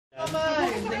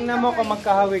Tingnan mo kung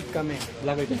magkahawig kami.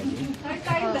 Lagay ko.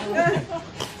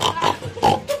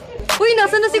 Uy,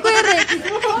 nasa na si Kuya Rex?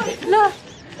 La.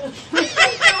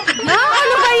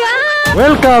 Ano ba yan?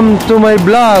 Welcome to my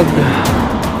vlog.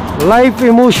 Life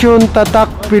Emotion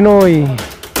Tatak Pinoy.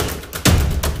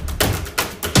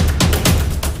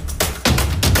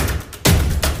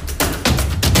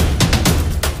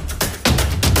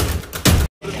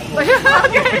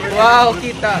 Wow,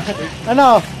 kita.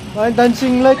 Ano? May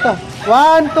dancing light ah.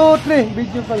 1, 2, 3.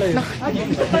 Video pala yun.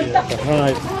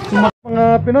 Mga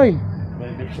Pinoy.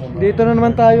 Dito na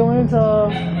naman tayo ngayon sa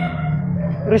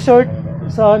resort.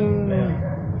 Saan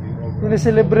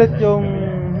sineselebrate yung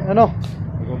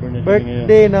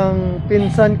birthday ng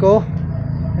pinsan ko.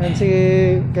 Yan si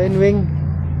Kainwing.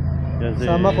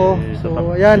 Kasama ko. So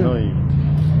ayan.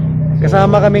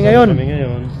 Kasama kami ngayon.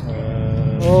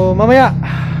 O mamaya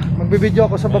magbibideo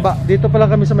ako sa baba. Dito pa lang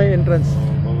kami sa may entrance.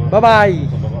 Bye-bye!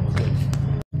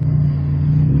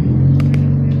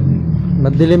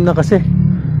 Madilim na kasi.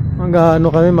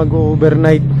 Kami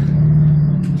mag-overnight.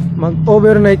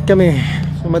 Mag-overnight kami.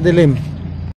 So madilim.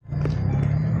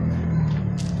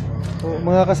 So,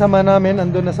 mga kasama namin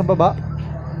andun na sa baba.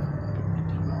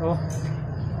 Oh.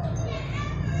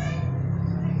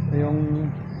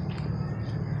 Yung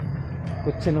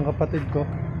kutsi ng kapatid ko.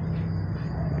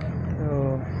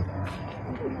 So,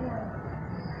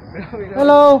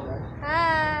 hello!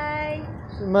 Hi!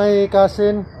 My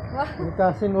cousin. Wow. My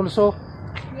cousin also.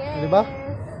 Yes. Diba?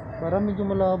 Para medyo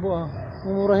malabo ah.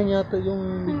 Mumurahin yata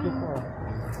yung video ko ah.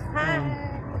 Hi!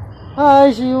 Hi!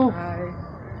 See you! Hi.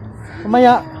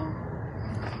 Mamaya!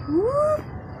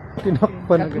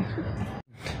 Tinakpan agad.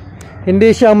 Hindi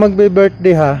siya ang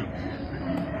magbe-birthday ha.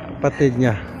 Kapatid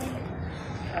niya.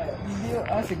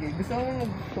 Sige. Gusto mo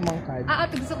tumangkad?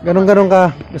 Gusto ko. Ganun ka.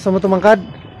 Gusto mo tumangkad?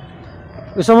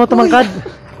 Gusto mo tumangkad?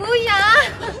 Kuya!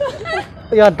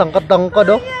 Ayan, tangkad-tangkad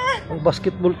oh. Ang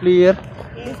basketball player.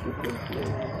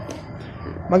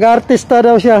 Mag-artista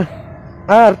daw siya.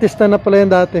 Artista na pala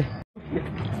yan dati.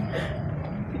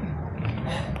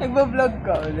 Nagba-vlog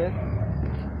ka ulit?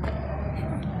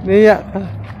 Niya.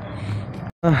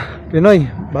 Pinoy,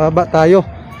 baba tayo.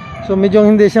 So medyo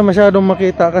hindi siya masyadong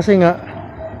makita kasi nga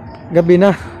gabi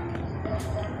na.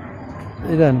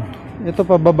 Ayan. Ito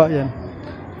pa baba yan.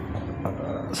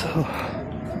 So,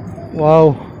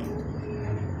 wow.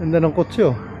 Ganda ng kotse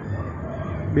oh.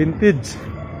 Vintage.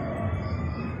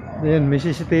 Ayan, may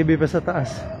CCTV pa sa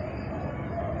taas.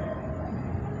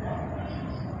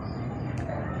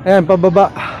 Ayan,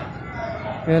 pababa.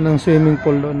 Ayan ang swimming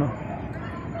pool doon no.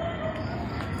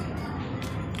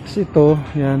 Kasi ito,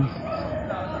 yan.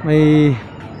 May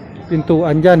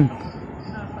pintuan dyan.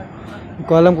 Hindi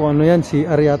ko alam kung ano yan, si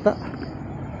Ariata.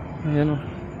 Ayan o.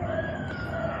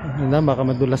 Ayan, baka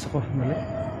madulas ako. Mali.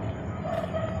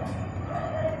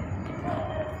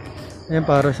 Ayan,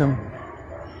 para siyang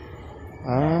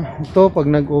ito pag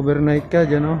nag-overnight ka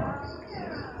dyan o.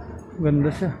 Ganda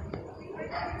siya.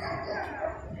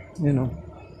 Ayan o.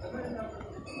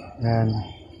 Ayan.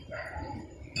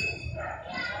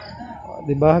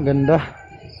 Diba? Ganda.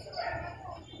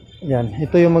 Ayan.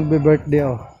 Ito yung magbe-birthday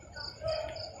oh.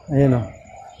 Ayan o.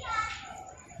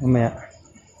 Mamaya.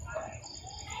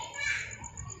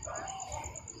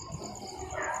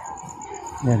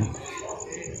 Ayan.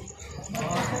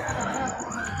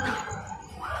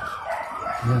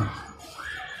 Ayan.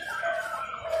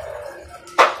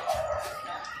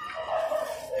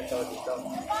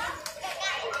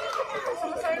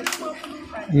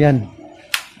 Ayan.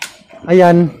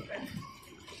 Ayan.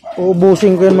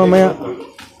 Uubusin ko yan mamaya.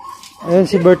 Ayan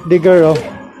si birthday girl oh.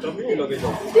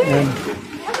 Ayan.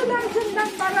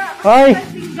 Hoy!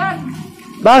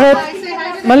 Bakit?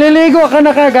 Maliligo ka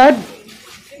na kagad?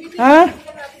 Ha?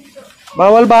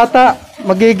 Bawal bata.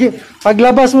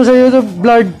 Paglabas mo sa YouTube,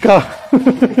 blurred ka.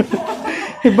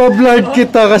 Iba-blurred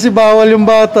kita kasi bawal yung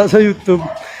bata sa YouTube.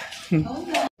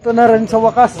 Ito na rin sa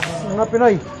wakas, mga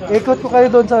Pinoy. Ikot ko kayo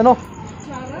doon sa ano?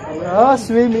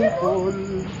 Swimming pool.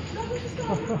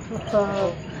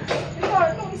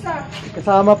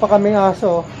 Kasama pa kaming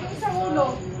aso.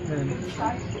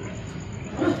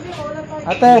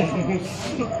 Ate,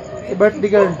 si birthday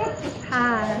girl.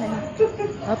 Hi!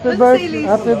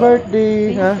 Happy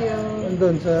birthday. Ha?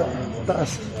 Andun sa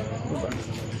taas.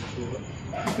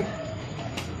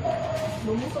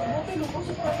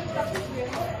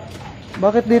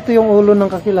 Bakit dito yung ulo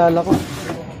ng kakilala ko?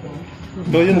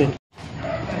 Ito yun eh.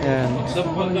 Ayan. Sa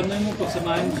pagkano mo,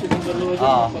 pagsamahin mo siya ng dalawa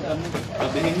dyan, pagkano,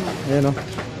 sabihin mo. Ayan o.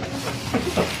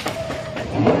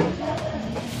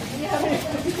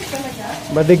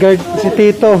 Bodyguard, si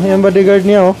Tito. Yan bodyguard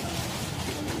niya oh.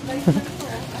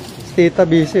 Si Tita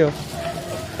busy oh.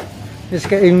 Is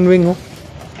kay Ingwing, oh.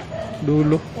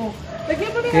 Dulo.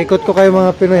 Ikot ko kayo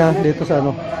mga Pinoy, ha, dito sa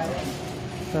ano.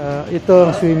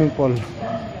 Ito ang swimming pool.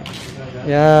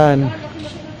 Yan.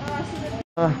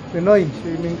 Pinoy,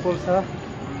 swimming pool sa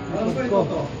likod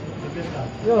ko.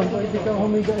 Yun, pwede kang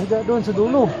humiga-higa doon sa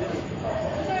dulo.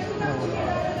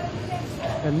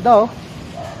 Ganda, oh.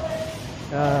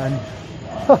 Yan.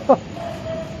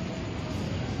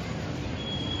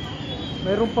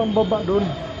 Mayroon pang baba doon.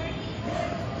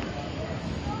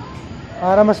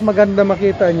 Para mas maganda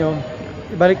makita nyo,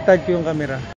 ibaliktad ko yung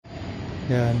camera.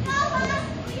 Yan.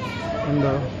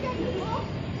 Ganda, oh.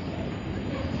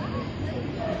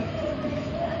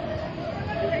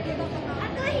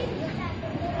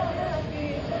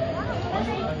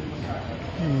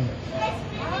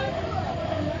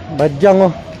 Badyang,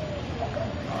 oh.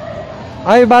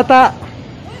 Ay, bata.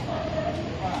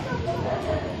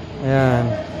 Ayan.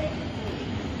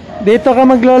 Dito ka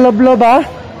magloloblob, ha?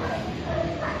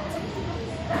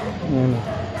 Ayan.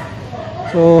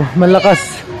 So, malakas.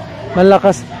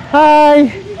 Hi!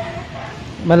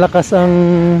 Malakas ang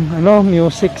ano,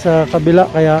 music sa kabila,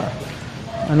 kaya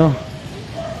ano.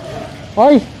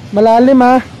 Hoy, malalim,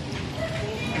 ha?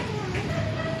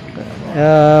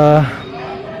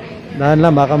 Dahan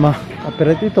lang, baka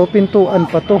ma-operate ito. Pintuan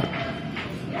pa to.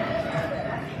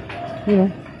 Yun,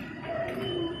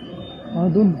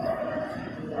 dun.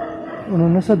 Ano,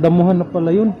 nasa damuhan na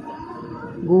pala yun.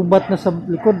 Gubat na sa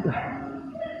likod.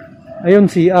 Ayun,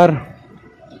 CR.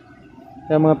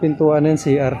 Kaya mga pintuan na yun,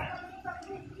 CR.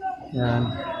 Yan.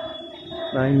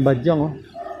 Maraming badyang, oh.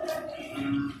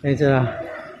 Ayun sila.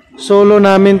 Solo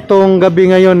namin tong gabi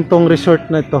ngayon, tong resort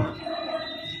na ito.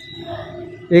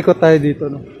 Ikot tayo dito,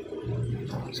 no.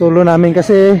 Solo namin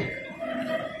kasi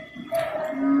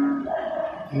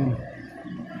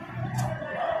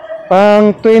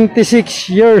pang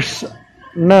 26 years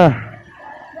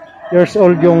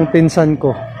old yung pinsan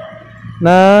ko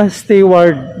na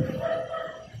stewardess.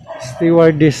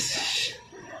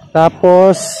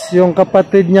 Tapos yung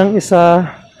kapatid niyang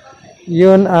isa,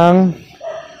 yun ang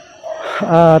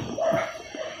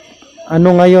ano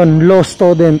ngayon, law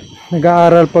student,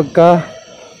 nag-aaral pagka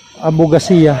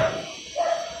abogasiya.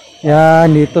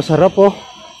 Yan, dito sarap, oh.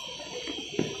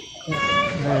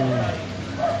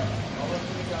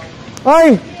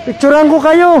 Ay, picturean ko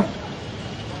kayo.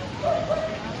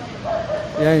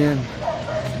 Yan.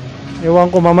 Ewan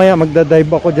ko mamaya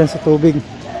magdadive ako dyan sa tubig.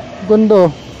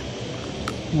 Gundo.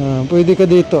 Pwede ka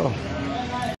dito.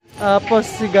 Tapos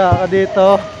siga ka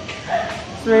dito.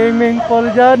 Swimming pool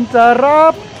dyan,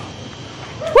 sarap.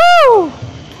 Woo!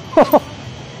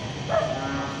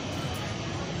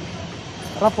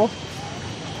 Sarap, oh.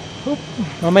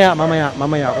 Mamaya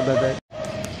ako dadive.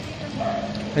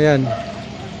 Ayan.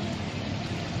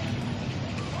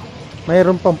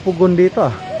 Mayroon pang pugon dito,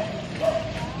 ah.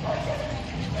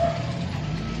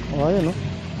 Oh, ayan, oh.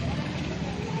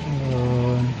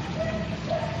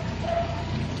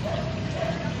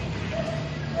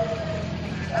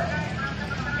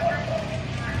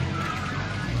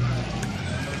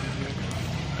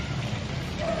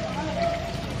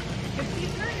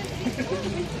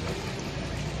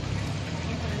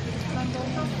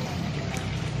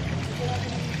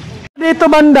 Dito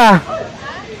banda.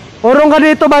 Urong ka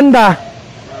dito banda.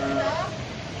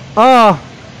 Oh.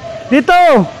 Dito.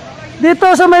 Dito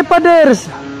sa may paders.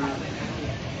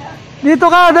 Dito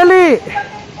ka, dali.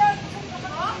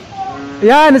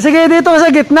 Yan, sige dito sa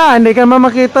gitna. Hindi ka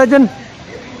mamakita dyan.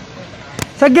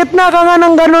 Sa gitna ka nga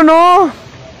ng ganun, oh.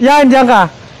 Yan, dyan ka.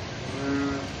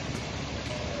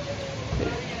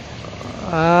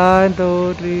 1,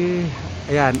 2, 3.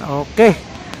 Ayan, okay.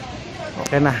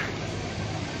 Okay na.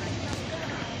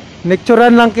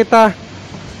 Lecturean lang kita.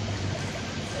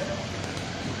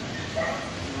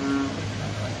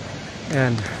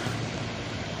 Ayan.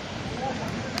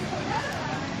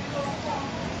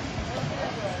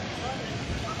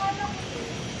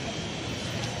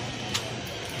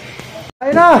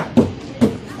 Kain na!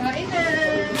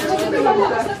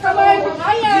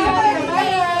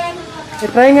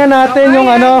 I-try nga natin yung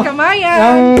ano,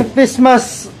 yung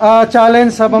Christmas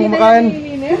challenge habang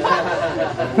kumakain.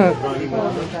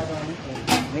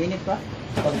 Mainit pa?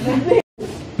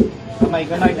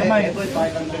 Kamay.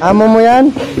 Amo mo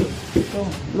yan?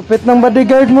 Lupit ng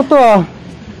bodyguard mo to, ah.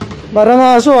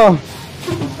 Parang aso, ah.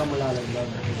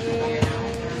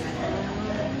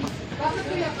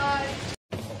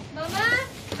 Mama,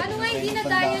 ano nga hindi na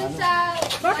tayo sa...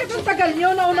 Bakit ang tagal nyo?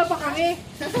 Nauna pa kami.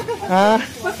 Ha?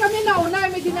 Ba't kami nauna?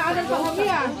 May dinaanan pa kami,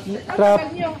 ah.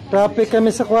 Traffic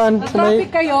kami sa Kwan.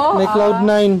 Traffic kayo? May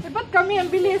Cloud9. Ba't kami? Ang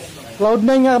bilis.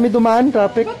 Cloud9 nga kami dumaan,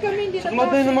 traffic. Ba't kami hindi na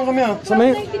Cloud9 naman kami, ah.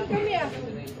 Cloud19 kami, ah.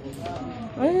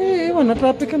 Ay, ewan,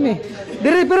 na-traffic kami.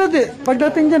 Dire, pero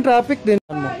pagdating dyan, traffic din.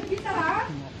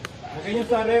 Okay yung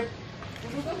sarip.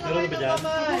 Meron ba dyan?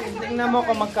 Tingnan mo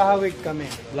kung magkahawig kami.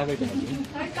 Lagay ko.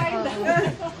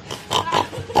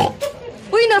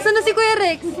 Uy, nasa na si Kuya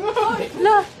Rex?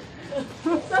 La.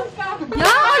 Ya,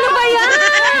 ano ba yan?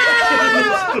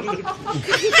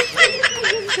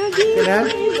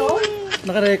 Kaya?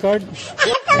 Naka-record?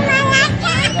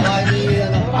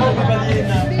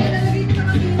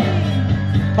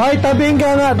 Hoy, tabing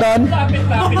ka nga doon.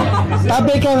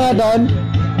 Tabi ka nga doon.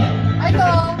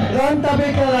 Doon, tabi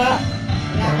ka nga.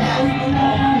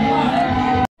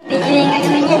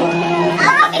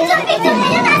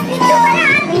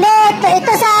 Hindi,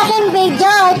 ito sa akin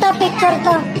video. Ito picture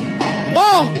to.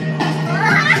 Okay.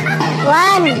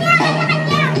 1,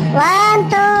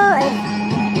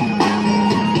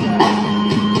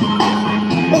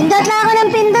 2. Pindot na ako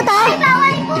ng pindot, ha?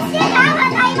 Bawal po siya.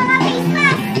 Bawal tayo mga face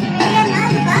mask.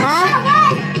 Ha?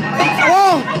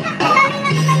 Okay.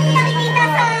 Nakikita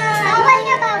sa... Bawal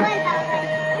nga, bawal.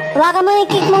 Hawakan mo yung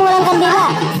kick mo walang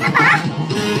kandila.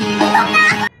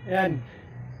 Ayan.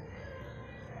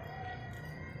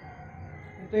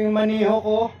 Ito yung maniho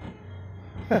ko.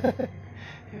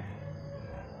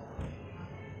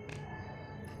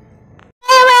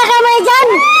 Ay, mga kamay dyan!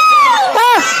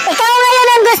 Oh, ikaw ngayon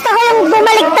ang gusto ko yung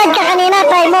bumaliktad ka kanina.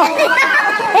 Try mo.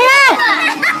 Ayun!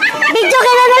 Video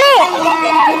ka na dali!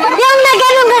 Yung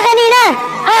nagano'n ka kanina.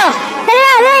 Oh, dali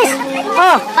na, Luis!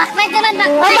 Oh. Bakit ka na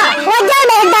nagpay? Opa, huwag dyan,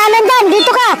 may hagdanan dyan.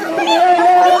 Dito ka.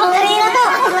 Kanina to.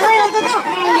 Kanina to.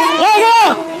 Sige,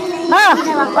 sige. Oh,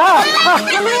 oh, oh.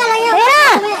 Ayun na!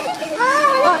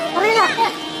 Oh, kanina.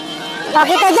 Oh,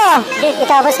 kita dyan.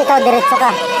 Tapos ikaw, diretso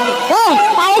ka. Hey,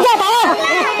 tayo dyan, tayo.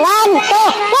 1,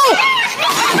 2, hey!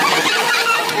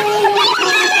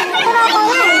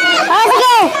 Oh,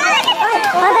 sige.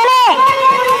 Madali.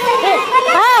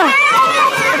 Oh.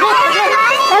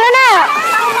 Talo na.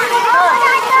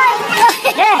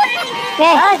 Okay.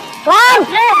 1,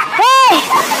 hey!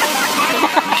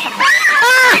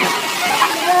 Ah!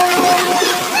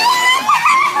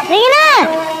 Sige na.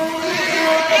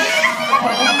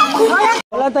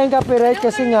 Wala tayong copyright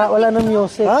kasi nga wala nang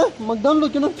music. Ha?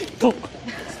 Mag-download ka ng TikTok.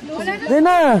 Di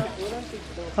na.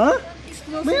 Ha?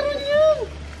 Meron yan.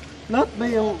 Not ba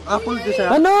yung Apple ko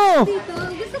siya? Ano?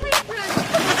 Gusto ko yung prank.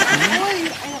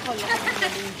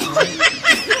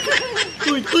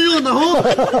 Uy, ito yun ako.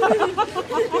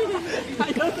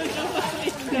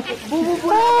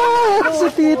 Ah, si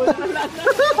tita.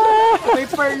 May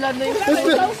perla na yun.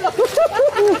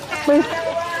 May...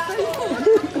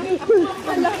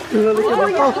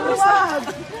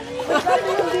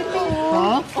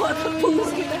 Ha?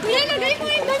 Kuya, lagay mo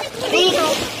yung ganit mo dito.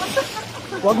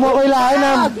 Huwag mo ko ilahin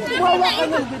na. Kuya,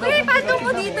 ipatong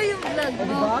mo dito yung vlog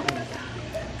mo.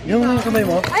 Yung kamay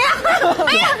mo? Ayan ka!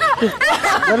 Ayan ka!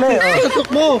 Dali, oh. Tutok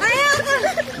mo. Ayan ka!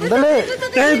 Dali.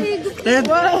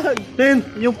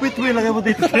 10. Yung pit mo ilagay mo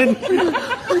dito, 10.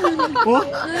 Oh?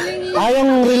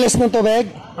 Yung release ng tubig?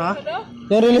 Ha?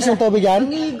 Yung release ng tubig yan?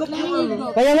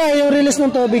 Kaya nga, yung release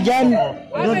ng tubig yan.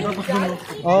 Doon, tapos doon.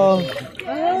 Oo.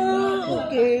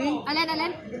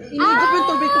 Alan?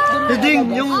 Ding,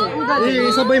 yung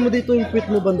isabay mo dito yung pit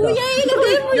mo banda. Kuya,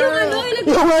 ilagay mo yung ano.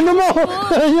 Yung ano mo!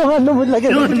 Yung ano mo, lagay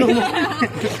mo.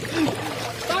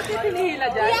 Bakit hinihila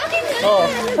dyan? Oh.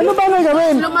 Ano ba nang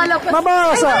gawin?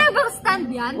 Mabasa. Wala bang stand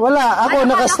yan? Wala, ako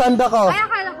naka-stand ako. Ay,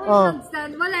 akala ko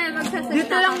mag-stand. Wala yung magsasalita.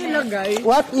 Dito lang ilagay.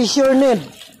 What is your name?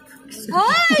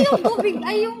 Ay, yung tubig.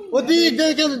 Ay, yung... O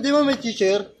di ba may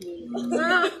teacher?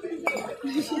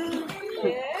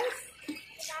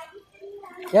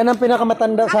 Yan ang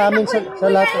pinakamatanda sa amin sa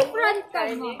lahat. I-front ka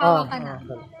mo. Hawa ka na.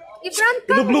 I-front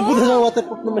ka mo. Lublubo na sa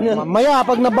waterproof naman yan. Mamaya,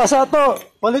 pag nabasa to,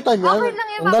 palitan yan. Okay lang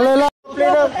yan, Ang dali lang.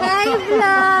 Hi,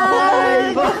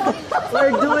 vlog!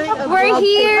 We're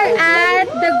here at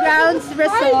the Grounds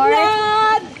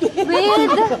Resort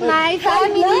with my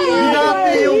family.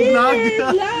 Dati yung vlog.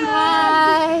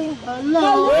 Hi!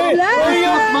 Hello.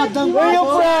 Where you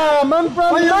from? I'm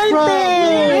from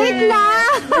Wait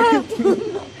lang!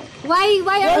 Why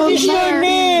are What we is your here?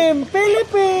 name?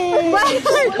 Philippines.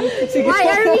 Why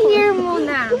are we here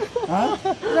muna?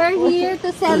 We're here to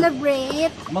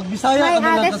celebrate Magbisaya my ka na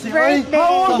lang ate kasi. birthday.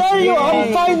 How old are you?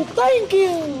 I'm fine, thank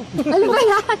you. Ano ba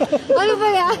yan? Ano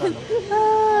ba yan?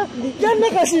 Yan na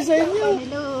kasi sa inyo.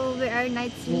 Hello, we are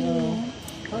night swimming.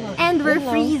 And we're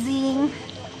freezing.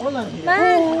 Wala.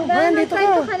 Man, dito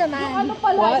ka naman. Ano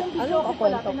pala? Ano ka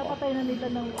pala? Pinapatay na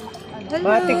nila ng... Hello.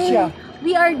 Matik siya.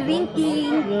 We are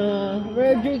drinking.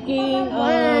 We're drinking...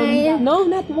 Wine. No,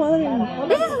 not wine.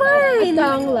 This is wine.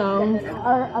 Lang.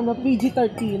 Our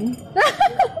PG-13.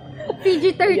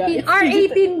 PG-13,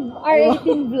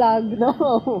 R18 vlog. No.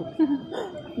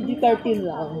 PG-13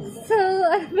 lang. So,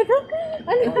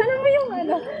 ano ba yung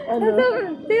ano?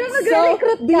 Di ba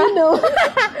mag-recruit ka?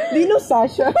 Dino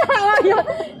Sasha.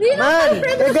 Dino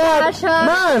friend with Sasha.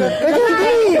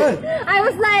 I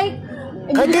was like,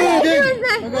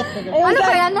 ano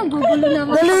ba yan? Ang gugulo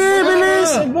naman. Dali,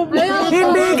 bilis!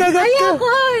 Hindi, kagat ka!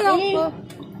 Ayoko.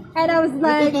 And I was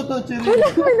like,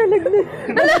 may nalaglag.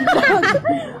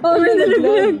 Oh, may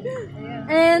nalaglag.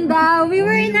 And we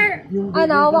were in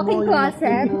our walking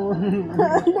closet.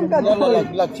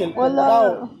 Nalaglag cellphone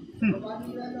daw.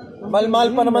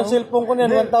 Mahal pa naman cellphone ko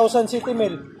niyan, 1,000 city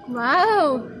mil.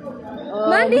 Wow!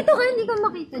 Man, dito ka, hindi ka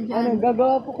makita dyan.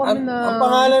 Gagawa po kami Ang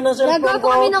pangalan ng cellphone ko. Gagawa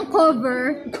po kami ng cover.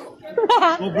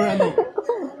 Over ano?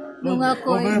 Nung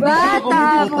ako'y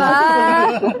bata pa.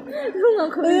 Nung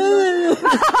ako.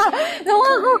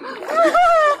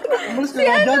 Si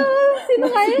ano? Sino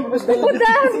kayo?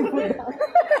 Budang.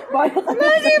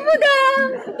 Si Budang.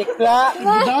 Tikla.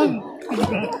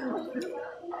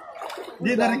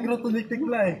 Hindi, na-recruit ulit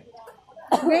tikla eh.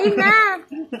 Ngayon na.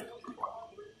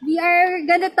 We are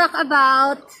gonna talk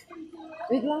about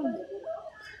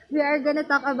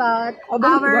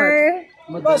our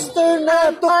Master na,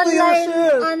 talk to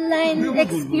yourself. online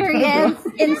experience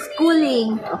in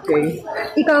schooling. Okay.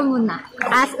 Ikaw muna.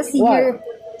 As a senior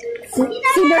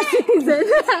citizen.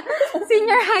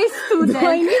 Senior high student.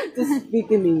 Do I need to speak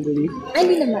in English? Ay,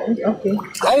 hindi naman. Okay.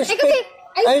 I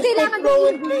speak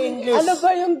fluently English. Ano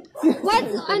ba yung...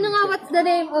 What's the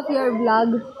name of your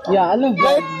vlog? Yeah, ano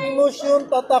ba? Life Emotion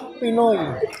Tatak Pinoy.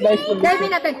 Tell me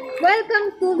natin. Welcome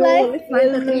to Life.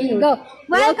 1, 2, 3, go.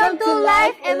 Welcome to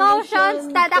Life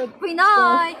Emotions Tatak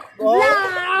Pinoy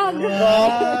Vlog!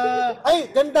 Ay,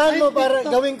 gandahan mo para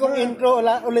gawin kong intro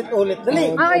ulit-ulit.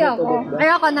 Dali.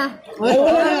 Ayoko na.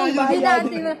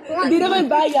 Hindi naman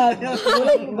bayad.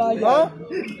 Walang bayad. Ha?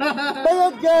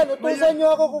 Bayad yan. Utusan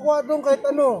nyo ako kukuha doon kahit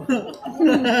ano.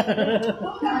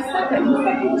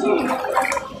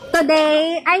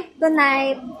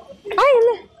 Tonight.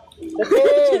 Kasi,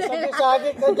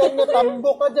 sagi-sagi ka dyan,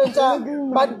 natambok ka dyan sa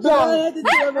badyang. Natin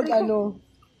sila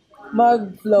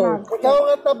mag-flow. Ikaw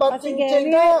nga tabat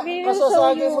ching-ching ka,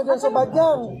 kasasagi mo dyan sa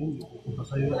badyang.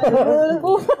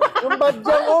 Yung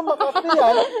badyang mo, makati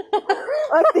yan.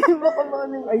 Ate, baka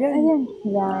maning... Ayan.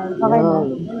 Okay na.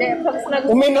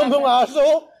 Uminom ng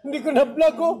aso, hindi ko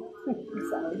na-vlog oh.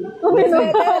 Uminom.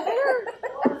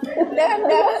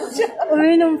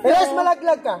 Elas,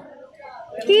 malaglag ka.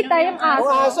 Kita yung Yung aso.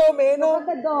 aso, uminom.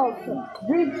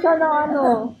 Drink siya ng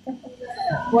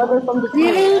water from the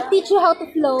We will teach you how to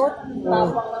float.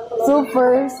 So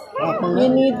first,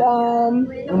 you need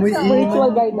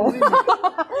spiritual guidance.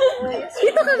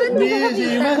 Dito ka ba? Hindi ka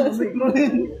makita.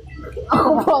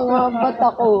 Ako pa nga, ba't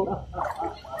ako?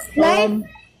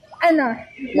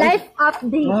 Life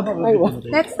update. Ay, what?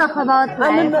 Let's talk about Ano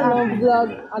life na lang, vlog,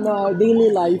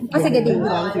 daily life. sige, daily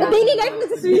life. Daily life,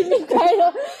 nagsiswimming tayo.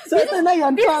 So ito na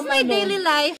yan, This is my daily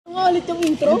life. Nga ulit yung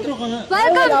intro.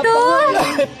 Welcome to...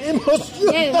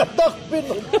 Emotion Tatak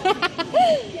Pinoy.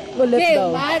 Ulit Okay,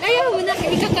 daw. ayaw mo na,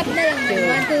 ikakat na lang.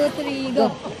 1, 2, 3,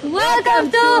 go. Welcome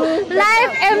to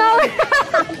Life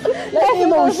Emotions. Life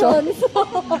emotions.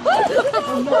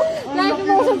 Life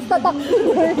Emotions tatak.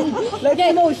 Life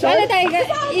emotions. Ano tayo?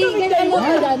 Ganyan mo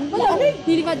ba dyan?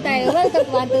 Dilipad tayo. Welcome,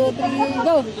 1, 2, 3,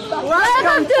 go.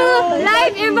 Welcome to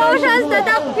Life Emotions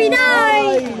tatak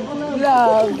Pinoy.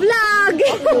 Vlog.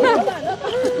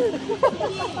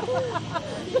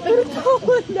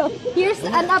 Here's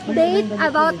an update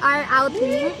about our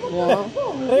outing.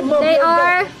 They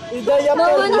are,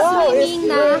 no one is swimming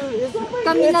na.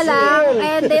 Kami na lang.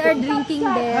 And they are drinking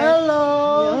there.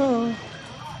 Hello.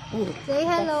 Say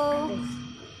hello.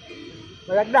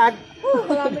 Malagdag.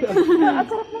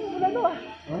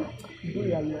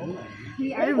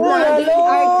 We are vlogging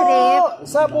our trip.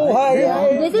 Sa buhay.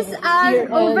 This is our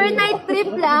overnight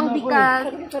trip lang because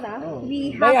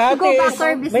we have to go back to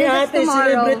our business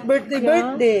tomorrow. Celebrate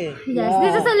birthday. Yes,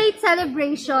 this is a late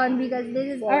celebration because this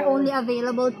is our only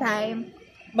available time.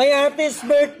 My ate's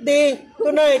birthday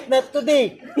tonight, not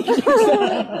today.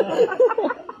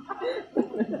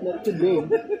 Not today.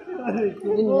 Ma,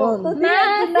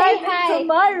 say hi.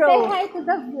 Tomorrow. Say hi to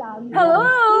the vlog. Hello.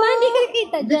 Ma, hindi ka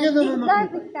kita dyan.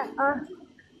 Lapit ka.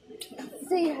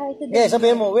 Say hi to the Okay,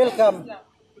 sabihin mo, welcome.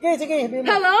 Okay, sige. Sabihin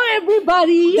mo. Hello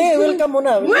everybody! Okay, welcome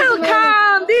muna.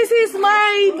 Welcome! This is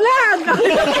my vlog!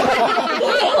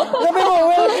 Sabihin mo,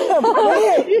 welcome.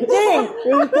 Okay, sing.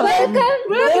 Welcome.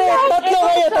 Tatlo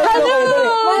kayo.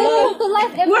 Welcome to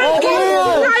Life Welcome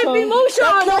to Life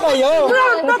Emotion! Tatlo kayo.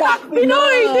 From Tatak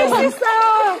Pinoy! This is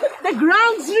the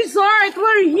Grounds Resort.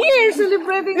 We're here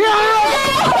celebrating.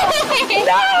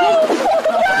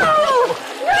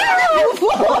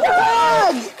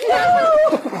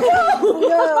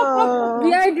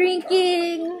 We are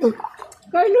drinking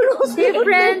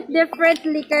different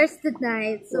liquors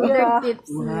tonight. So they're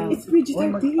tips. It's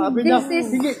digital tea.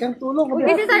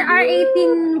 This is our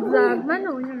R18 vlog.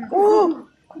 Mano yun. Oh!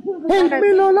 Help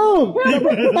me, Lolo!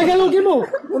 Tagalogin mo!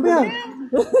 Ano yan?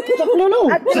 Sak,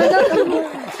 Lolo!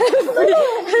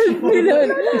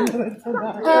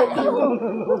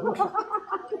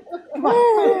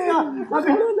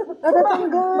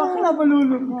 Bakla ba,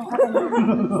 Lolo?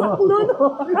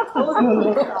 Lolo!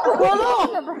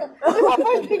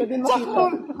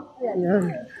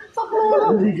 Sak,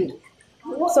 Lolo!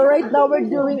 So right now we're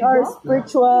doing our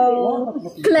spiritual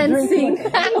Cleansing.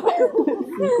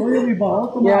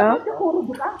 yeah,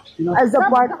 as a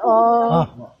part of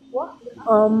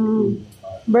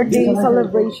birthday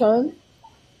celebration.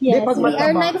 Yes, we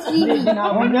are not really.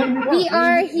 We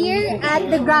are here at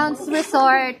the Grounds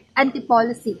Resort,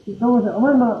 Antipolo City.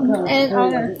 And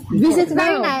this is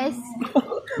very nice.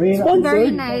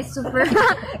 Very nice, super.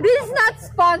 This is not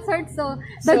sponsored, so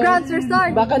the Grounds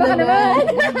Resort. Baka naman.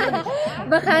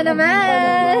 Baka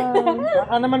naman.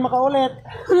 Baka naman makaulit.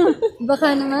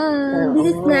 Baka naman.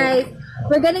 This is nice.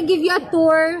 We're gonna give you a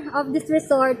tour of this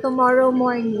resort tomorrow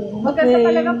morning. Okay.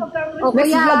 Okay,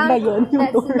 Next vlog ba yun?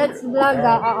 Let's vlog,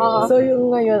 oo. So yung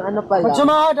ngayon, ano pala? Pag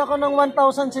sumahad ako ng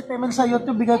 1,000 settlement sa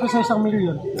YouTube, bigay ko sa 1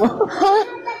 million.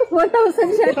 1,000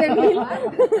 shekel.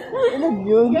 Ano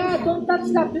yun? Yeah, don't touch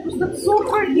that because that's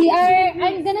super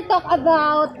I'm gonna talk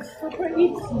about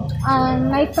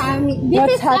my family.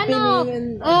 What's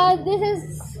happening This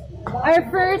is our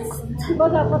first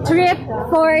trip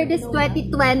for this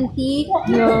 2020.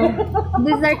 No.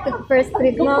 This is our first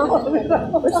trip now.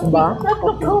 First ba?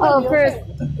 Oh, first.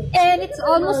 And it's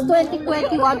almost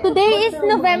 2021. Today is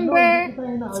November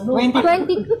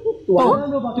 22.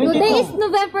 Today is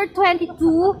November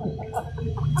 22.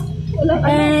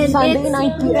 And Sunday,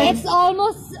 9 p.m. it's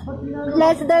almost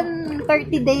less than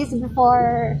 30 days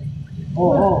before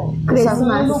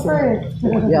Christmas.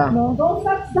 Yeah.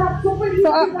 So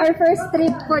our first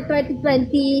trip for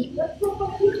 2020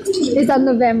 is on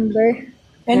November.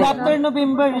 And after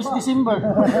November is December.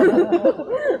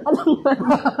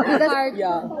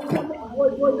 Yeah.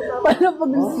 Paano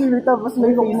pag zero tapos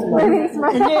may Christmas?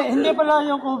 hindi pala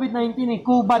yung COVID-19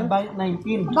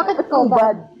 COVID-19. Bakit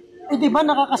COVID? Di ba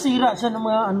nakakasira siya ng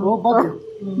mga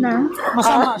Na?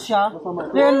 masama siya.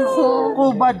 Then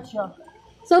COVID siya.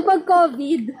 So pag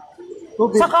COVID,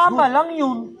 Sa kama lang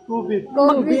yun. COVID.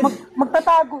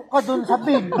 Magtatago ka dun sa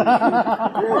bed.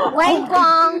 Wait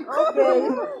lang. Okay.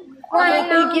 Okay,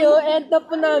 thank you. End up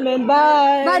po namin.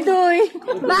 Bye. Baduy.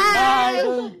 Bye.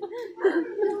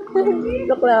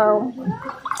 Look lang.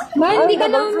 Hindi ka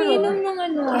na umiinom ng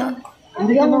ano.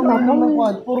 Hindi ka naman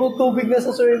puro tubig na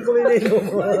sa swimming pool ininom.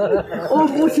 Oh,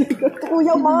 busi ka.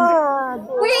 Kuya, man.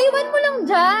 Kuya, iwan mo lang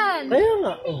dyan. Kaya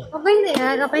nga. Okay na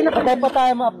yan. Okay na. Patay pa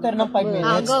tayo after ng 5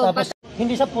 minutes. Go. Tapos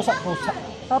hindi siya pusa-pusa.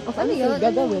 Tapos Ano yun?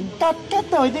 gagawin? Cut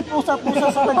to. Hindi pusa-pusa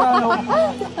sa Tagalog.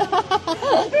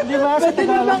 Di ba sa Pwede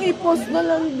Tagalog? namang i-post na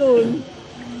lang dun.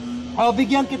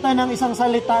 Bigyan kita ng isang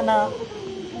salita na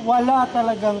wala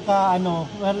talagang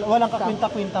walang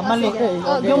kakwinta-kwinta. Mali. Okay.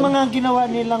 Yung mga ginawa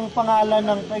nilang pangalan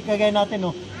ng kagaya natin,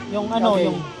 yung yung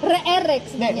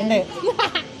Re-erex. hindi.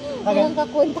 Walang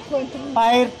kakwenta-kwenta.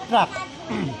 Fire truck.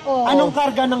 Oh. Anong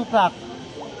karga ng truck?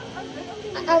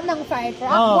 Ng fire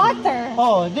truck? Oh. Water.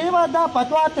 Di ba dapat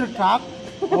water truck?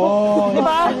 Di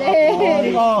ba?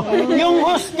 Yung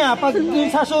hose niya pag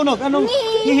sa sunog, anong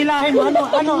hihilahin mo?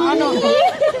 Ano?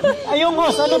 Yung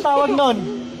hose, ano tawag nun?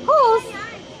 Hose.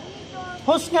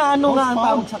 Hose nga, ano nga ang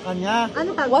tawag sa kanya? Ano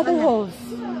tawag? Water hose.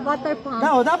 Water pump.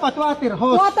 Dapat water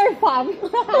hose. Water pump.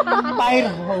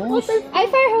 Fire hose. Ay,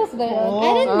 fire hose ba yun? I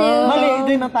don't know. Mali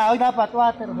din ang tawag, dapat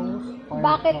water hose.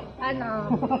 Bakit,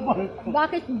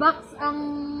 bakit box ang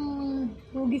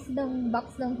hugis ng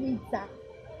box ng pizza?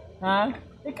 Ha?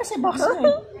 Kasi box na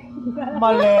eh.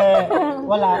 Mali.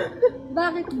 Wala.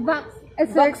 Bakit box a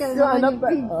circle naman yung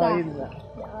pizza?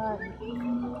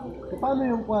 Paano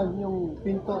yung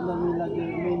pinto na nilagay,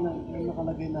 may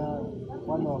nakalagay na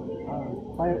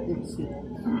fire exit?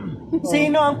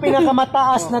 Sino ang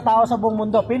pinakamataas na tao sa buong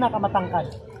mundo?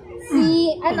 Pinakamatangkad?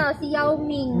 Si Yao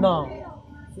Ming. No.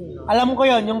 Alam ko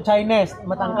yon, yung Chinese,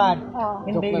 matangkad.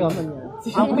 Hindi yun.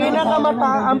 Ang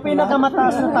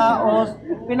pinakamataas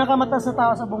na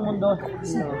tao sa buong mundo,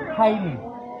 si Jaime.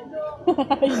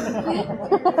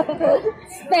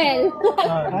 Spell.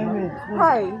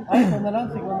 Hi. Ay, ito na lang,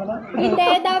 siguro na lang.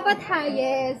 Hindi, dapat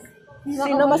highest.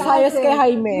 Sino mas highest kay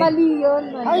Jaime? Mali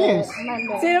yun. Highest?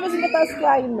 Sino mas mataas kay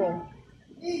Jaime?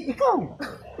 Ikaw.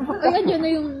 Ayan yun na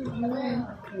yung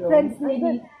friends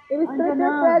lady. I-restrict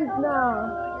your friends na.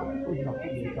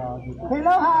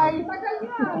 Hello, hi!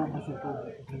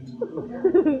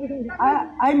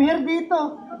 I'm here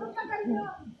dito.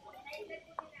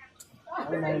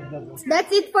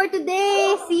 That's it for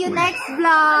today. See you next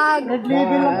vlog. Red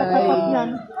level lang katapat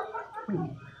yan.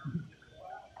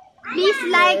 Please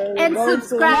like and May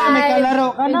subscribe.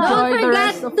 kalaro ka na.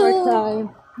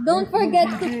 Don't forget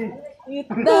to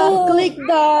Click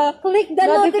the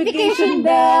notification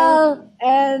bell.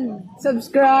 and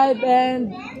subscribe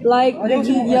and like the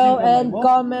video and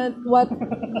comment what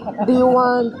do you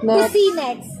want to next. see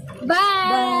next.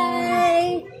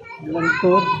 Bye.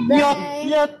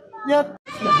 Yot.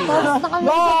 Tapos na kami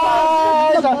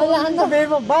Bye! Wala na.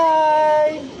 Sabihin mo,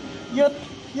 bye! Yot.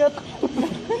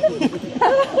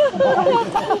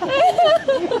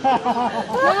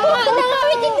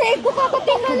 Nakakawit yung leg ko.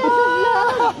 Kakatingnan lang sa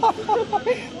vlog.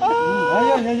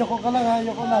 Ayun, ayoko ka lang. Ay,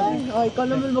 ikaw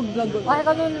naman mag-vlog. Ay,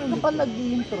 ikaw naman pa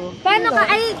nag-intro. Paano ka?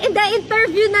 Ay, the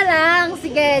interview na lang.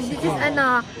 Sige, this is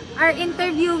our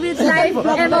interview with live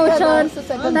emotions.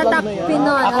 Tatak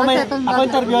Pinoy. Ako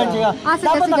interviewin siya. Dapat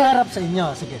sige. nakaharap sa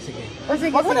inyo. Sige. Sige.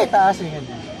 Huwag mo na itaas yung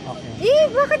ganyan.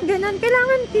 Okay. Bakit ganun?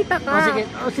 Kailangan kita ka.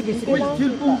 Sige.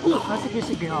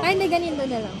 Sige. Ay, hindi, ganito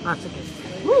na lang. Sige.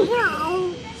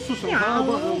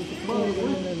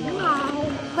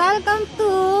 Welcome to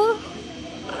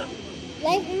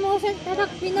Live Emotions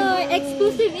Tatak Pinoy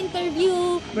exclusive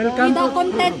interview with a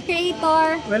content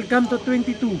creator. Welcome to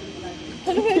 22.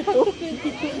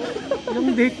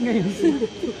 Yung date ngayon.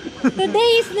 Today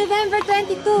is November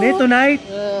 22. Tonight.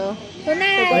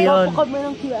 Tonight. Ayun. Kami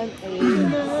ng Q&A.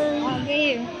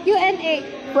 Okay. Q&A.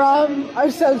 From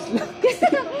ourselves lang.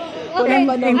 Okay.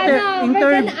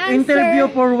 Interview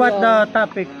for what the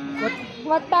topic?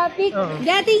 What topic?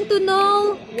 Getting to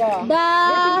know the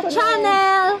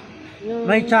channel.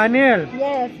 My channel.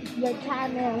 Yes, your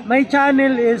channel. My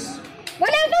channel is...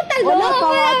 Wala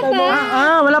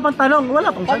pang tanong.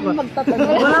 Wala pang tanong. Wala pang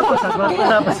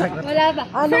sagot. Wala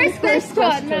pa. First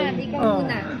question, ma'am. Ikaw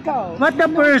muna. What the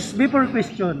first before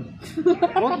question?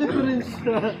 What difference?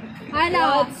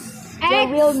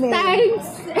 X times.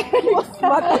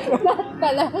 What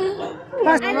pala.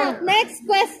 Next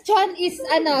question is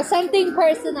something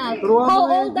personal. How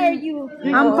old are you?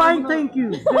 I'm fine, thank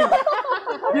you.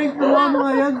 Jeng, turuan mo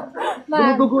nga yan.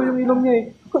 Dumudugo yung ilong niya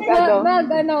eh.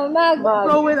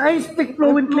 I speak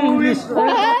fluently English.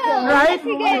 Right?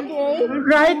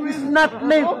 Right is not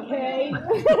left.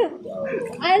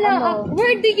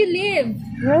 Where do you live?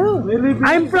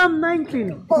 I'm from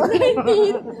 19.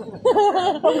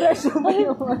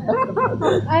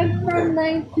 I'm from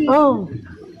 19. Oh.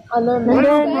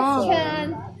 Next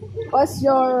question. What's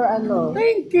your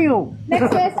Thank you.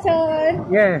 Next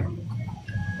question. Yeah.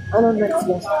 Next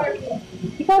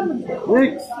question?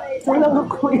 Next. Walang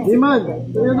ako. Iman.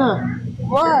 Ayun na.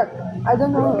 What? I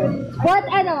don't know.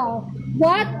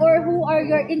 What or who are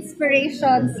your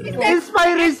inspirations?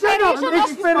 Inspiration. What's the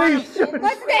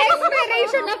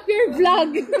inspiration of your vlog?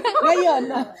 Ngayon.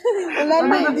 Wala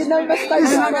na, hindi na ma-start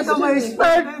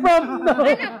Start from now.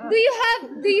 Do you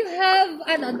have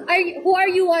who are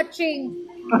you watching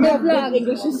the vlog?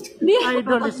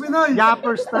 Idol is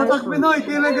Yapper style. Tatak Pinoy,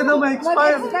 kailan ka daw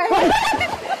ma-expire?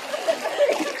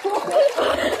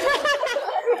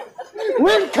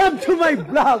 Welcome to my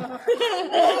vlog!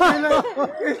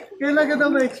 Kailan ka daw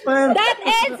ma-expire? That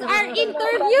ends our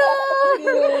interview!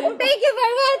 Thank you for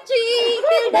watching!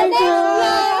 Till the next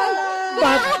vlog!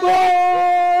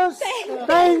 Tapos!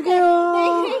 Thank you!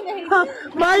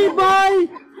 Bye-bye!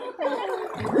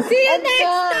 See you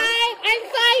next time! I'm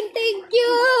fine, thank you!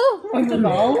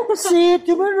 See you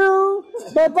tomorrow!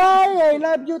 Bye-bye! I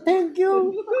love you, thank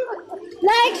you!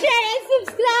 Like, share, and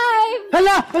subscribe!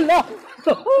 Hala!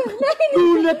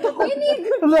 Gulat ako!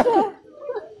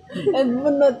 And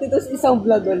muna titos isang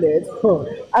vlog ulit.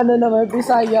 Naman,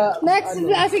 Bisaya. Next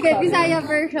vlog, sige, Bisaya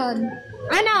version.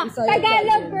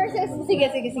 Tagalog versus, sige,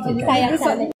 Bisaya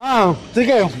challenge.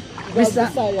 Sige.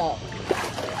 Bisaya.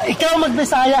 Ikaw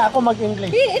mag-Bisaya, ako mag-English.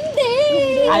 Hindi!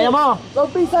 Ayaw mo?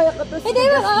 Mag-Bisaya ka tapos Hindi,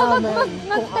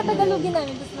 magtatagalogin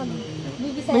namin, tapos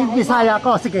mag-Bisaya. May Bisaya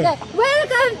ako, sige.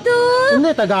 Welcome to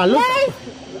Hindi, Tagalog. Live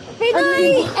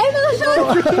Pinoy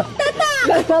Emotions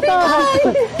Tatak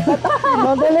Pinoy!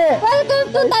 Madali.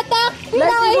 Welcome to Tatak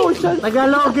Pinoy!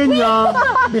 Tagalogin nyo,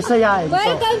 Bisayain.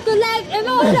 Welcome to Live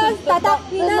Emotions Tatak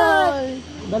Pinoy!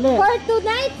 Dali. For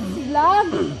tonight's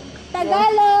vlog,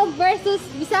 Tagalog versus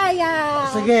Bisaya.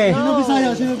 Sige. Sino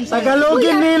Bisaya? Sino Bisaya?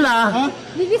 Tagalogin nila.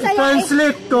 Di Bisaya.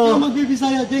 Translate ko. Ikaw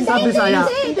magbibisaya, Jeng. Sa Bisaya.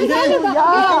 Tagalog ako.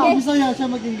 Ikaw magbisaya, siya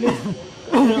mag-English.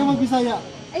 Ikaw magbisaya.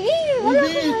 Ay, wala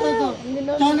Hindi, ko. ito.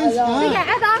 Challenge ka. Sige,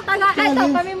 ito ang Tagalog.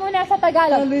 Ito, kami muna sa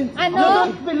Tagalog. Challenge. Ano? You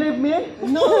don't believe me?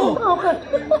 No. Okay.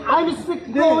 I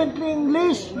speak fluently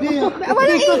English.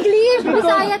 Walang English,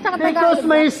 Bisaya, tsaka Because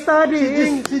Tagalog. my study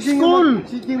in school.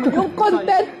 Yung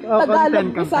content, Tagalog,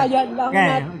 content. Bisaya lang, Okay,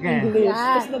 not okay. English. Yan.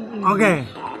 Tapos nag-English. Okay.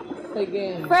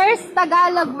 Sige. First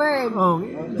Tagalog word. Oh,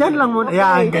 dyan lang muna.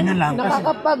 Yan, ganyan lang.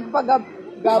 Nakakapagpagabag.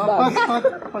 Pagabag.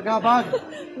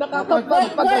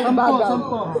 Nakakapagpagabag.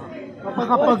 Sampo.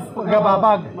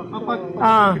 Makapagpagababag.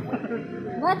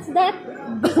 What's that?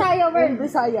 Bisaya word.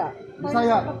 Bisaya.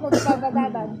 Bisaya.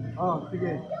 Kapagpagabag. Oh,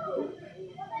 sige.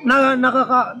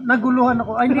 Naguluhan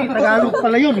ako. Ay, hindi. Tagalog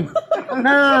pala yun.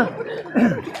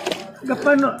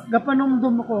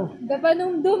 Gapanumdum ako.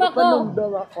 Gapanumdum ako.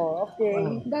 Panumdum ako.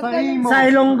 Okay. Sa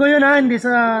Ilonggo yun ha, hindi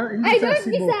sa Ay, sa doon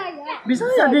Cebu. Bisaya.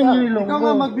 Bisaya din yung Ikaw nga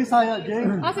Ilonggo. magbisaya,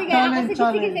 Jeng. Oh, sige. Challenge, Sige,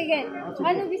 challenge. sige.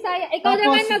 Anong Bisaya? Ikaw Tapos,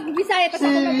 naman mag-Bisaya, tapos si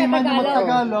ako Iman yung magkatagalog.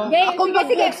 magtagalog. Okay, Ako sige,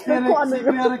 sige. mag-explain ko ano Si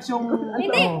Kuya Rex yung...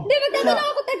 Hindi, magtatanong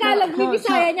ako Tagalog.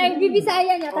 Bibisaya niya,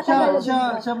 bibisaya niya, tatagalog.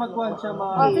 Siya magkuhan, siya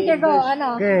mag... Oh, sige, go.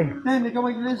 Ano? Okay. Then, ikaw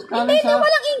mag-English. Hindi, Challenge, no, ha?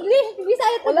 walang English.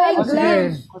 Bisaya, Tagalog.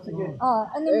 Sige. Sige. Oh,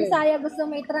 anong Bisaya gusto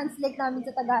may translate namin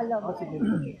sa Tagalog? Ako.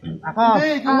 Hindi,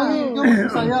 ikaw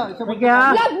mag-Bisaya. Sige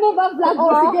ha. Vlog mo ba? Vlog mo?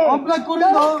 Sige. Oh, vlog ko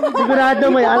rin, oh. Sigurado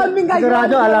may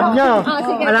sigurado alam nyo.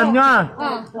 sige. Alam nyo ah.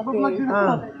 Vlog din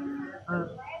ako.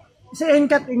 Si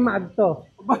Enkat ing maagto.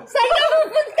 Saan ka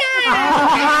pupunta?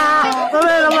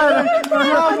 Kami naman.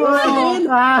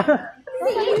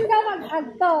 Saan ka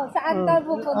mag-agto? Saan ka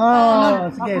pupunta?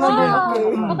 Oh, sige, sige.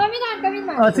 Oh, kami na.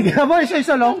 Oh, sige. Abo,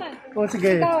 isa lang. Oh,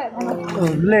 sige. Oh,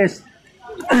 bless.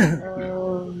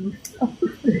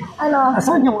 Ano?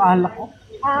 Asan yung alak ko?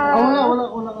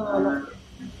 Wala.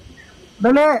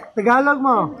 Dali, Tagalog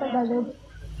mo. Tagalog.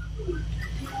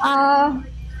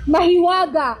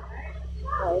 Mahiwaga.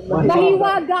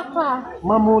 Mahiwaga ka.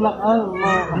 Mamulak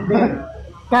hindi.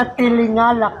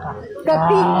 Katilingalak ka.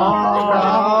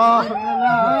 Katilingalak.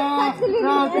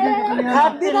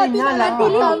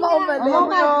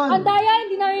 Ang daya,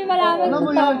 hindi namin malaman.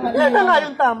 Yan na nga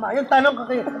yung tama. Yung tanong ko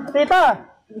kayo. Tita,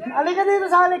 halika dito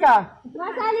sa halika.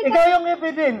 Masali ka. Ikaw yung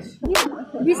evidence.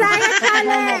 Bisaya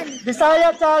challenge. Bisaya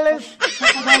challenge.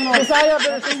 Bisaya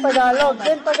versus Tagalog.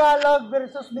 Then Tagalog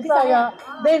versus Bisaya.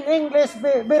 Then English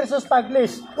versus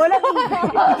Taglish. Wala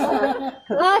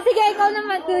Oh, sige, ikaw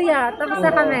naman, kuya. Tapos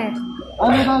na kami.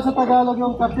 Ano daw sa Tagalog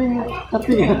yung kating?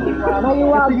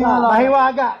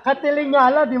 Mahiwaga.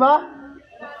 Katilingala, di ba?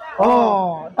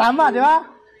 Oh, tama, di ba?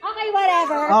 Okay,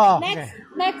 whatever. Oh,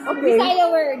 Next Bisaya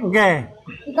word. Okay.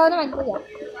 Ikaw naman, kuya.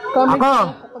 Ako.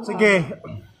 Sige.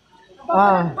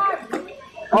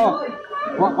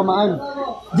 Wak kamaan.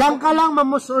 Diyan ka lang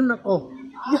mamuson ako.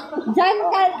 Diyan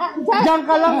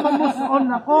ka lang mamuson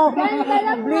ako. Diyan ka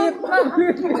lang blip.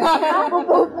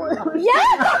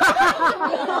 Yan!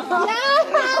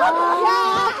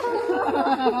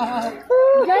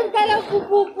 Diyan ka lang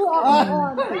pupupu ako.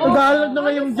 Tagalog na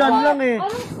ngayong dyan lang eh.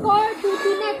 Anong score?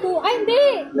 2 na 2. Ay, hindi!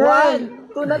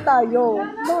 1, 2 na tayo.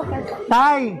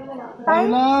 Tay.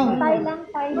 Thailand. Tayo,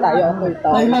 okay,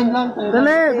 tayo. Thailand lang.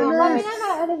 Dali, Kami dali. na.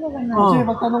 Ano ba naman? Kasi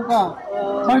magtanong ka.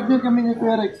 Partner kami ni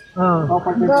Kuya Rex.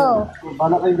 Partner. Go.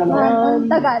 Bala kayong dalawa.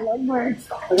 Tagalog words.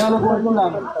 Tagalog word mo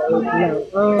lang.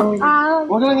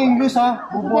 Huwag lang English, ha?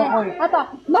 Bubo ako eh. Ito,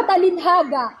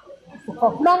 matalinhaga.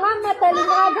 Mga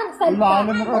matalinhagang salita. Wala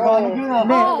mo Tagalog yun, ha?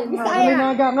 Oh, Bisaya.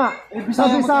 Kalinaga nga. Sa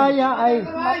Bisaya ay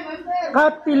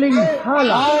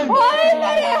katilinhala. Hoy,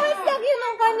 parehas lang yun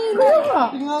ang kanina.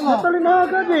 Tingala.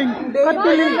 Kalinaga din.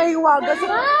 Katiling na iwaga sa...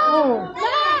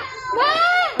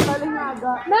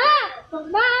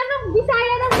 Ma, anong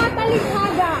Bisaya ng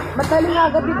matalinhaga?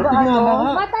 Matalingaga, di ba? Tingala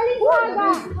nga. Matalinhaga.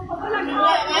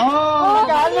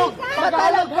 Tagalog.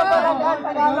 Tagalog ka ba?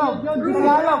 Tagalog.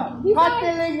 Tagalog.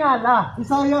 Katilinghala.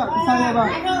 Bisaya ba?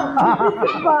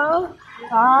 Tagalog.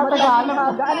 Ano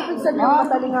yung sabi ng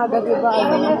matalingaga, di ba?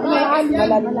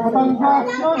 Batangas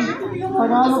yun.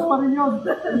 Tagalog pa rin yun.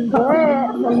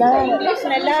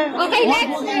 Okay,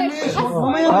 next.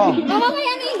 Mamaya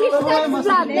ang English next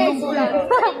vlog.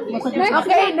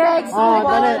 Okay, next.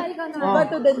 Dali. Go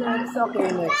to the next. Okay,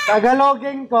 next.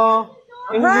 Tagalogin ko.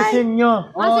 Englishin nyo.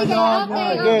 Sige,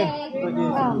 okay.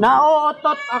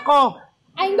 Nauutot ako.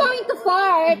 I'm going to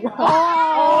fart.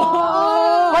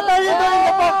 What are you doing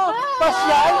ito?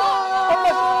 Pasyal?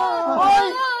 Hoy!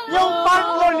 Yung part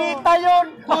Lolita yun!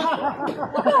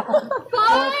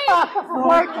 Fart!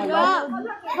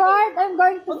 Fort, I'm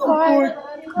going to fort.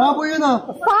 Baboy yun ah.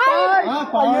 Fart!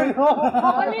 Fire.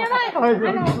 Kami naman!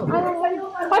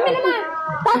 Kami naman!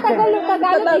 Tatagalog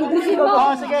Tagalog, Englishin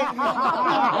mo. Sige.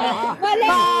 Mali!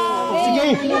 Sige.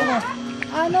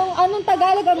 Anong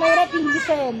Tagalog ang mahirap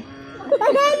Englishin?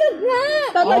 Tagalog nga!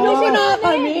 Tagalogin na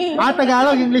kami!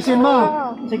 Tagalog, Englishin mo.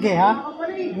 Sige, ha?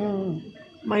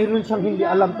 Mayroon siyang hindi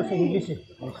alam to sa English eh.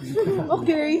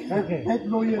 Okay.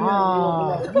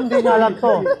 Hindi niya alam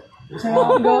to.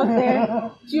 Go there.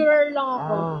 Sure lang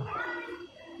ako.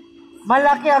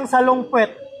 Malaki ang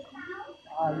salungpet.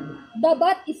 The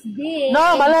butt is big.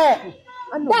 No, mali!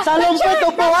 Salungpet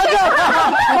upo ano?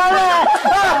 Mali!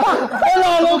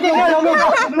 Lalogin ka!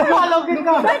 Lalogin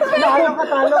ka! Lalo ka,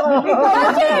 talo ka.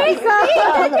 The chair is big!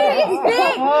 The chair is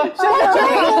big!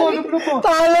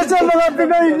 Talo sa mga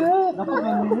Pinoy.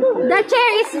 The chair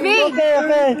is big!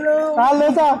 Okay. Talo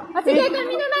sa. Sige,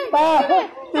 kami naman!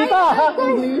 Tita!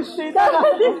 Tita!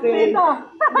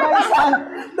 Naisan!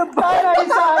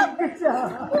 Naisan!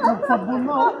 Sabon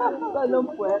mo.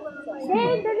 Salungpet.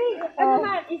 Dali! Ano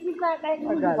man? Isip na tayo.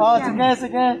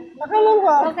 Sige. Nakalang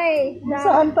ka. Okay.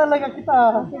 Saan talaga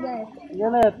kita? Sige.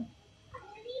 Galit.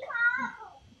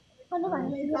 Ano man?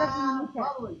 Hirap yung isa.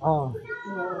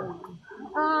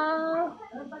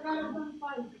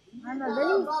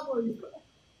 Dali.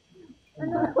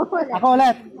 Ako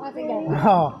ulit. Sige.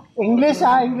 English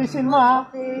ha, Englishin mo ha.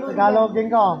 Tagalogin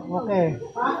ko. Okay.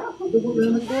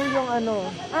 Hindi yung ano.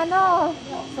 Ano?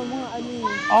 Sa mga ano.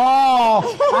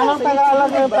 Anong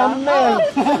Tagalog yung thumbnail?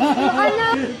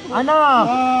 Ano?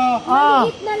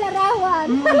 Maliit na larawan.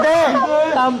 Hindi.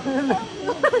 Thumbnail.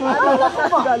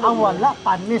 Ang wala,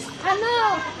 panis. Ano?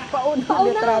 Paunang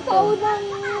litrato.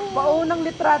 Paunang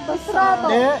litrato.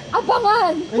 Hindi.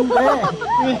 Abangan. Hindi.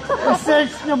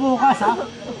 I-search nyo bukas ha.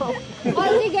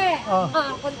 Sige.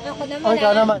 Ako naman.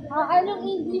 Ikaw naman. Anong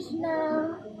English na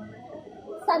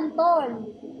santol?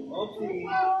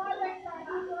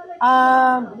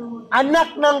 Anak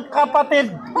ng kapatid.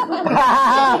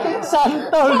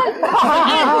 Santol.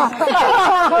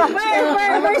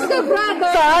 Where's the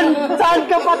brother? Saan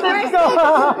kapatid ko?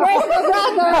 Where's the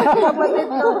brother? Kapatid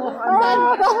ko.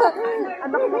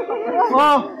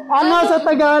 Ano sa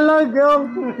Tagalog yung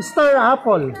star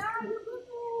apple?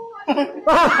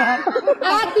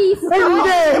 Atis.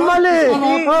 Hindi, mali.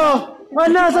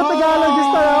 Ano sa Tagalog yung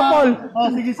star apple?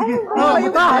 Sige.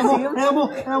 Ayaw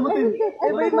mo, Tin.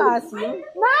 Ay, may maasim.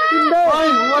 Hindi. Ay,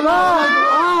 wala.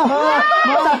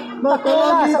 Tala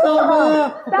dito,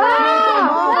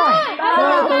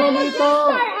 Tala dito.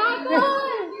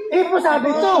 Ipo sabi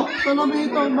to. Tala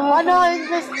dito, Ano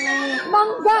English?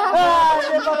 Mangga.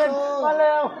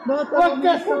 Malayaw. Wag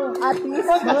ka. Atis.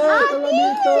 Tala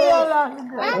dito.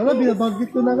 Wala, binabanggit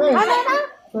ko na ngayon. Ano na?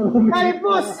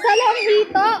 Kalipos.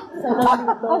 Salamhito.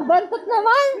 Ang bantot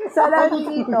naman.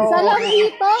 Salamhito.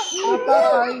 Salamhito.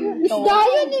 Isda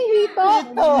yun eh, hito.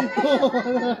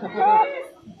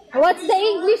 What's the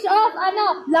English of,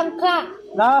 langka?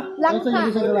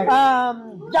 Langka.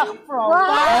 Jackfruit.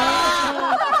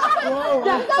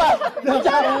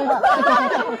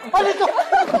 Ano ito?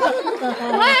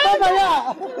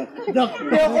 Mamaya.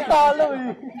 Hindi ako talo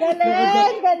eh.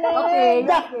 Galing.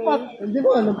 Jackpot. Hindi mo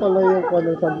alam pala yung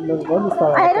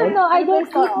star I don't know. I don't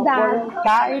eat that.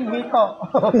 Kain hito.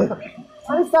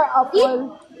 Ang star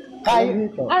apple.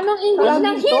 Kain. Anong English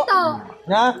ng hito?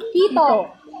 Na? Hito.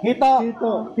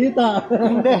 Hito. Hita.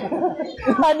 Hindi.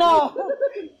 Ano?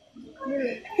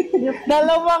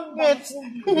 Dalawang gets.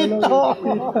 Hito.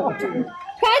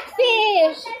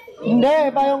 Catfish.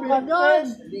 Hindi. Iba yung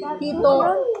catfish. Hito.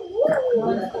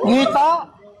 Hito?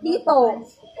 Hito.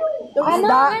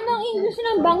 Anong English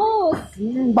ng bangus?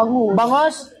 Bangus.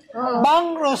 Bangos?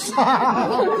 Bangros.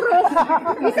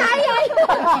 Bisaya.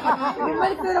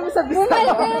 Bumalik na naman sa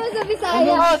Bumalik Bisaya. ka naman sa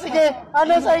Bisaya. Sige.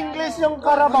 Ano sa English yung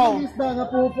karabaw? Isda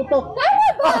na puputok.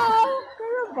 Carabao.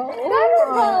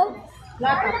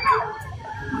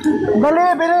 Dali,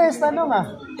 bilis. Tanong ah.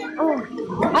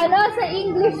 Ano sa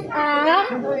English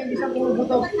ang?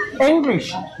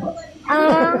 English.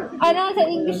 Ano sa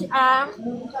English ang?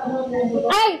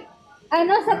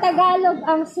 Ano sa Tagalog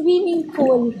ang swimming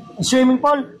pool? Swimming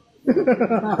pool?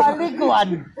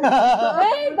 Paliguan.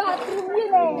 Bathroom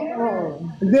yun eh.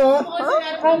 Hindi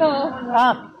Ano?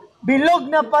 Bilog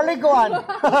na paliguan.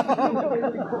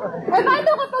 Paano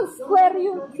kapag square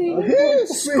yung swimming pool?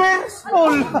 Square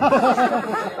pool.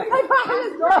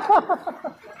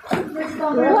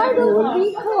 What do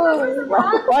people?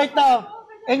 Wait now.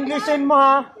 Englishin mo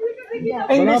ha.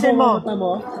 Englishin mo.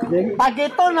 Pag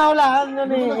ito nahulaan nyo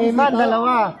ni Iman,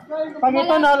 dalawa. Pag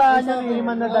ito nahulaan nyo ni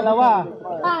Iman na dalawa.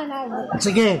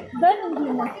 Sige.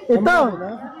 Ito.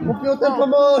 Computer pa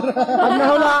mo. Pag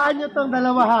nahulaan nyo itong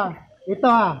dalawa ha. Ito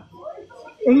ha.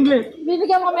 English.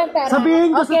 Bibigyan mo kami ng pera.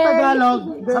 Sabihin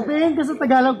ko sa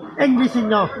Tagalog, Englishin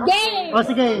nyo. Game! O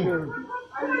sige.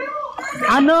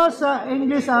 Ano sa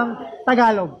English ang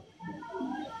Tagalog?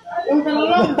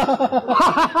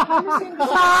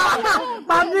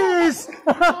 Panis!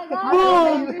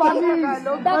 Boom! Panis!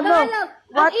 Tagalog.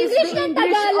 Ang English ng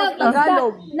Tagalog is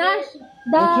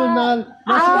National.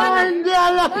 Hindi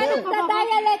alam! Anong the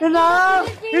dialect?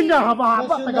 Hindi,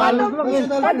 haba-haba. Tagalog lang yun.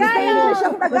 Tagalog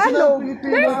siyang Tagalog.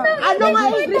 There's no Ano nga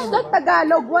English ng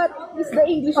Tagalog? What is the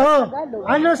English of Oh, Tagalog?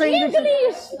 ano sa English?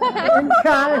 English!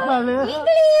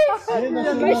 English!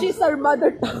 English is our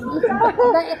mother tongue.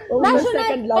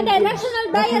 National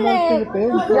dialect.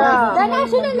 The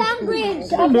national language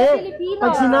of the Filipino.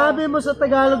 Pag sinabi mo sa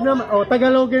Tagalog naman,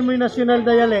 Tagalogin mo yung national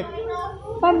dialect.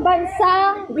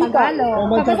 Pambansang Tagalog.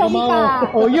 Pambansang wika.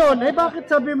 Yun. Bakit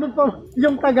sabi mo pa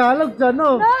yung Tagalog dyan,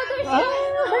 no? No,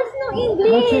 there's no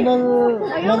English. National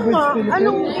language Philippines.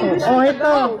 Anong English?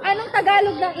 Ito. Anong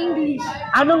Tagalog ng English?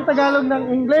 Anong Tagalog ng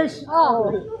English?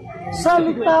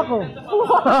 Salita ko.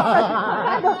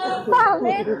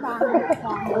 Pangit.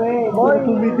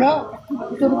 Tumiga.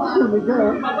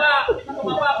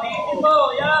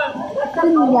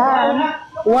 Yan.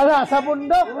 Wala sa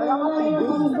bundok. Wala naman yan.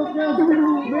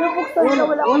 Hindi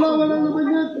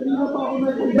na pa ako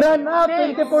nag- Brand up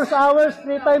 24 hours,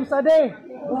 3 times a day.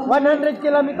 100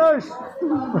 kilometers.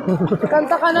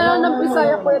 Kanta ka na lang ng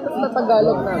Bisaya ko ito sa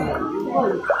Tagalog namin.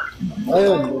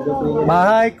 Ayun.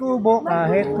 Bahay kubo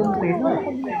kahit kunti.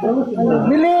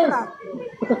 Bilis.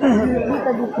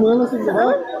 Wala sige ha?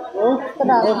 Oh,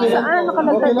 okay lang. Saan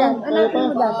nakalagay Okay lang. dyan? Hanapin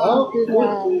mo dyan. Okay.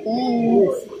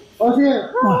 Thanks. O sige.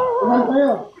 Kumain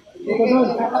tayo. Ito doon.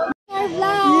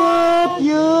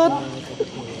 Cute.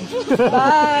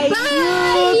 Bye!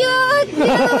 Bye! Cute!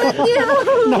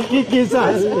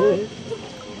 Nakikisas.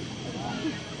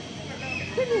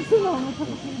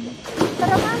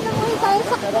 Tara nga, namuhay tayo.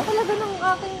 Sakto talaga ng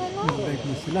aking ano.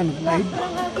 Sila nag-live.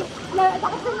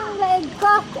 Sakto ng leg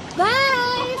ko.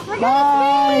 Bye!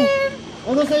 Bye.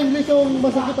 Ano sa English yung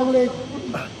masakit ang leg?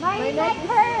 My neck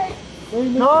hurts.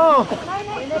 No. My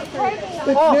neck hurts.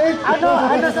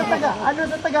 Ano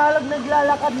sa Tagalog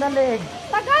naglalakad na leg?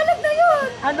 Tagalog na yun.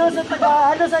 Ano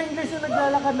sa English yung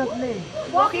naglalakad na leg?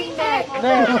 Walking neck.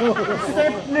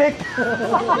 Stiff neck.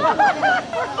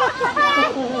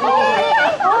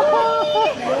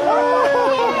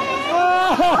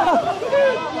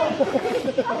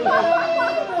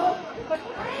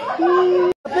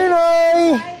 Pinoy!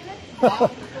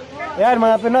 Yan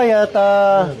mga Pinoy at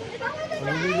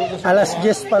alas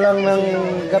 10 pa lang ng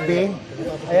gabi.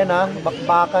 Ayan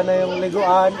bakbaka na yung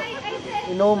liguan,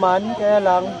 inuman, kaya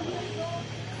lang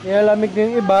nilalamig na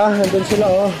yung iba. Nandun sila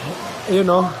ayun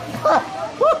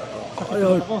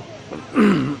ayun.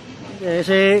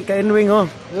 Si Kainwing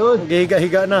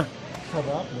higa-higa na.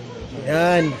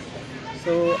 Ayan.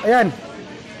 So ayan.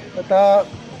 At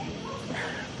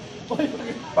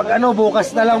pag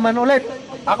bukas na lang man ulit.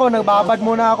 Ako nagbabad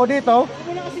muna ako dito.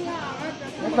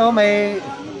 Ito may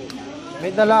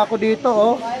dala ako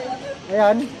dito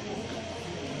Ayan.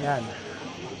 Ayan.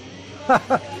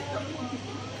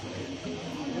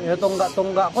 Yung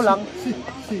tungga ko lang.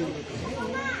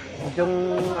 Yung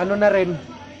ano na rin.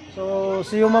 So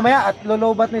see you mamaya at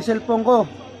lolobat na yung cellphone ko.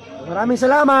 Maraming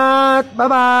salamat.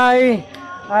 Bye-bye.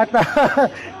 At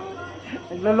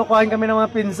naglulukuhan kami ng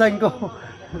mga pinsan ko.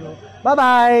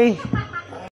 Bye-bye.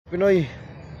 Pinoy,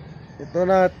 ito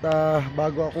na at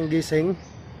bago akong gising.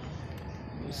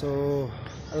 So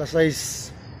alas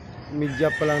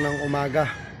 6:30 pa lang ng umaga.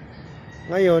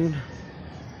 Ngayon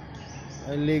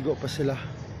ay ligo pa sila.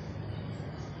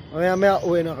 Maya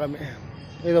uwi na kami.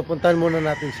 Ito, puntahan muna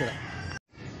natin sila.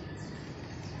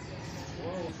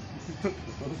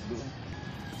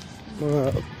 Mga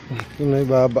Pinoy,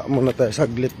 baba muna tayo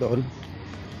saglit doon.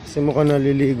 Kasi mukhang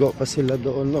naliligo pa sila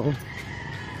doon, no?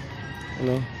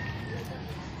 Ano?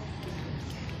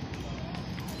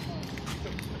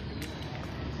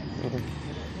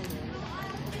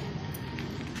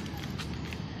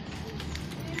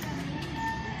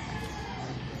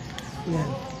 Yan.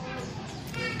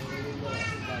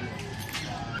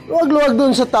 Luwag-luwag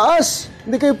doon sa taas.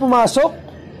 Hindi kayo pumasok.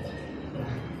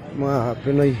 Mga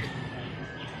Pinoy.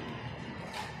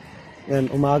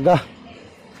 Yan, umaga.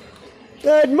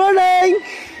 Good morning!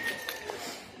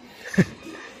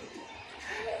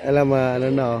 Alam mo, ano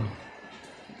na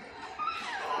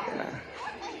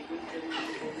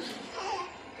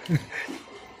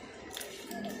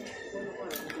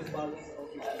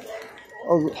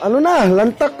Oh, ano na,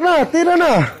 lantak na, tira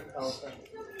na.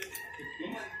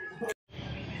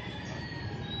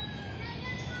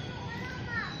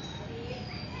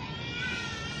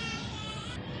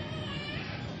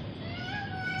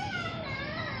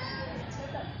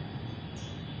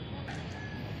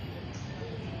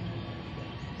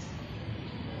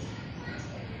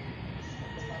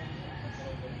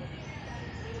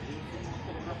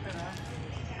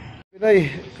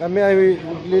 Pinay, kami ay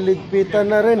liligpitan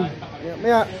na rin.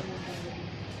 Maya,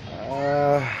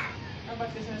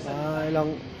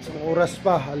 ilang oras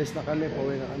pa, alis na kami,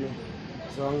 pauwi na kami.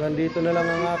 So hanggang dito na lang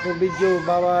ang aking video.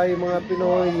 Bye bye mga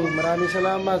Pinoy. Maraming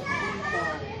salamat.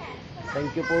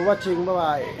 Thank you for watching. Bye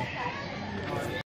bye.